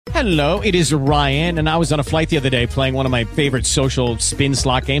Hello, it is Ryan, and I was on a flight the other day playing one of my favorite social spin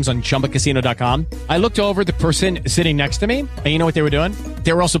slot games on ChumbaCasino.com. I looked over at the person sitting next to me, and you know what they were doing?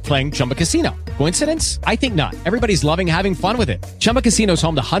 They were also playing Chumba Casino. Coincidence? I think not. Everybody's loving having fun with it. Chumba Casino is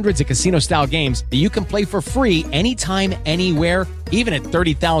home to hundreds of casino-style games that you can play for free anytime, anywhere, even at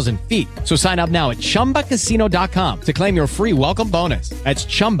 30,000 feet. So sign up now at ChumbaCasino.com to claim your free welcome bonus. That's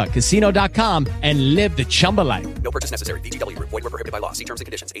ChumbaCasino.com and live the Chumba life. No purchase necessary. VGW. Void where prohibited by law. See terms and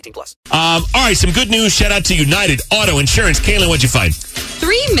conditions. 18+. All right, some good news. Shout out to United Auto Insurance. Kaylin, what'd you find?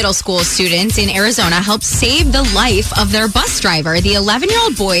 3 middle school students in Arizona helped save the life of their bus driver. The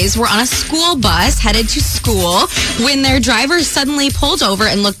 11-year-old boys were on a school bus headed to school when their driver suddenly pulled over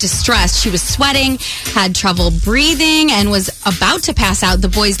and looked distressed. She was sweating, had trouble breathing, and was about to pass out. The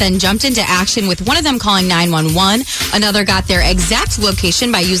boys then jumped into action, with one of them calling 911. Another got their exact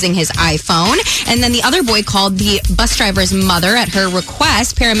location by using his iPhone. And then the other boy called the bus driver's mother at her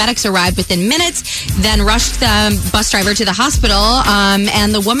request. Paramedics arrived within minutes, then rushed the bus driver to the hospital.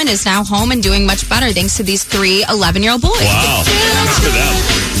 And the woman is now home and doing much better thanks to these 3 11-year-old boys. Wow. Good for them.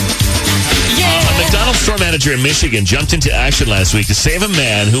 A McDonald's store manager in Michigan jumped into action last week to save a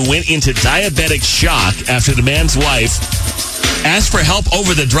man who went into diabetic shock after the man's wife asked for help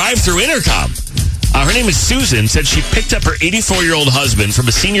over the drive-thru intercom. Her name is Susan, said she picked up her 84-year-old husband from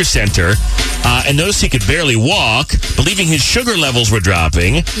a senior center and noticed he could barely walk, believing his sugar levels were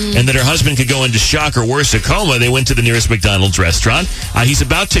dropping and that her husband could go into shock or worse, a coma. They went to the nearest McDonald's restaurant. He's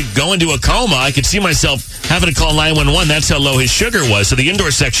about to go into a coma. I could see myself having to call 911. That's how low his sugar was. So the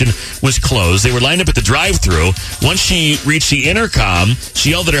indoor section was closed. They were lined up at the drive-thru. Once she reached the intercom,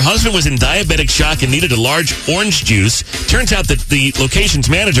 she yelled that her husband was in diabetic shock and needed a large orange juice. Turns out that the location's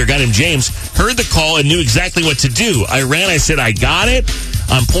manager, a guy named James, heard the call and knew exactly what to do. I ran. I said, I got it.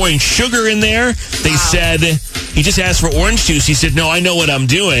 I'm pouring sugar in there. They said, he just asked for orange juice. He said, no, I know what I'm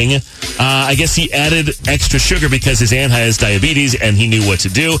doing. I guess he added extra sugar because his aunt has diabetes and he knew what to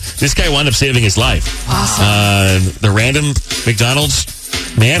do. This guy wound up saving his life. Awesome. The random McDonald's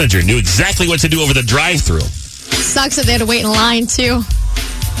manager knew exactly what to do over the drive-thru. Sucks that they had to wait in line, too.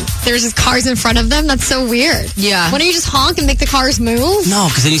 There's just cars in front of them. That's so weird. Yeah. Why don't you just honk and make the cars move? No,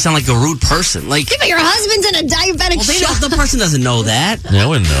 because then you sound like a rude person. Like, Yeah, but your husband's in a diabetic shock. the person doesn't know that. Yeah, I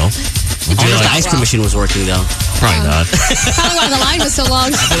wouldn't know. I wonder if the ice cream machine was working, though. Probably not. Probably why the line was so long.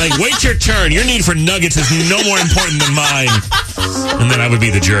 I'd be like, wait your turn. Your need for nuggets is no more important than mine. And then I would be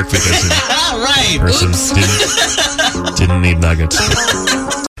the jerk because the Right. person didn't need nuggets.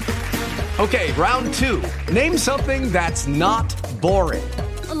 Okay, round 2. Name something that's not boring.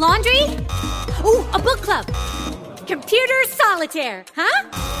 A laundry? Ooh, a book club. Computer solitaire,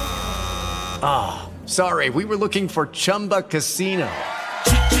 huh? Sorry, we were looking for Chumba Casino.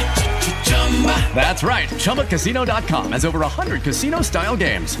 That's right. ChumbaCasino.com has over 100 casino-style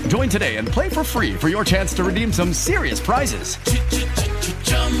games. Join today and play for free for your chance to redeem some serious prizes.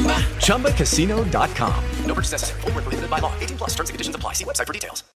 ChumbaCasino.com. No purchase necessary. Void where prohibited by law. 18+. Terms and conditions apply. See website for details.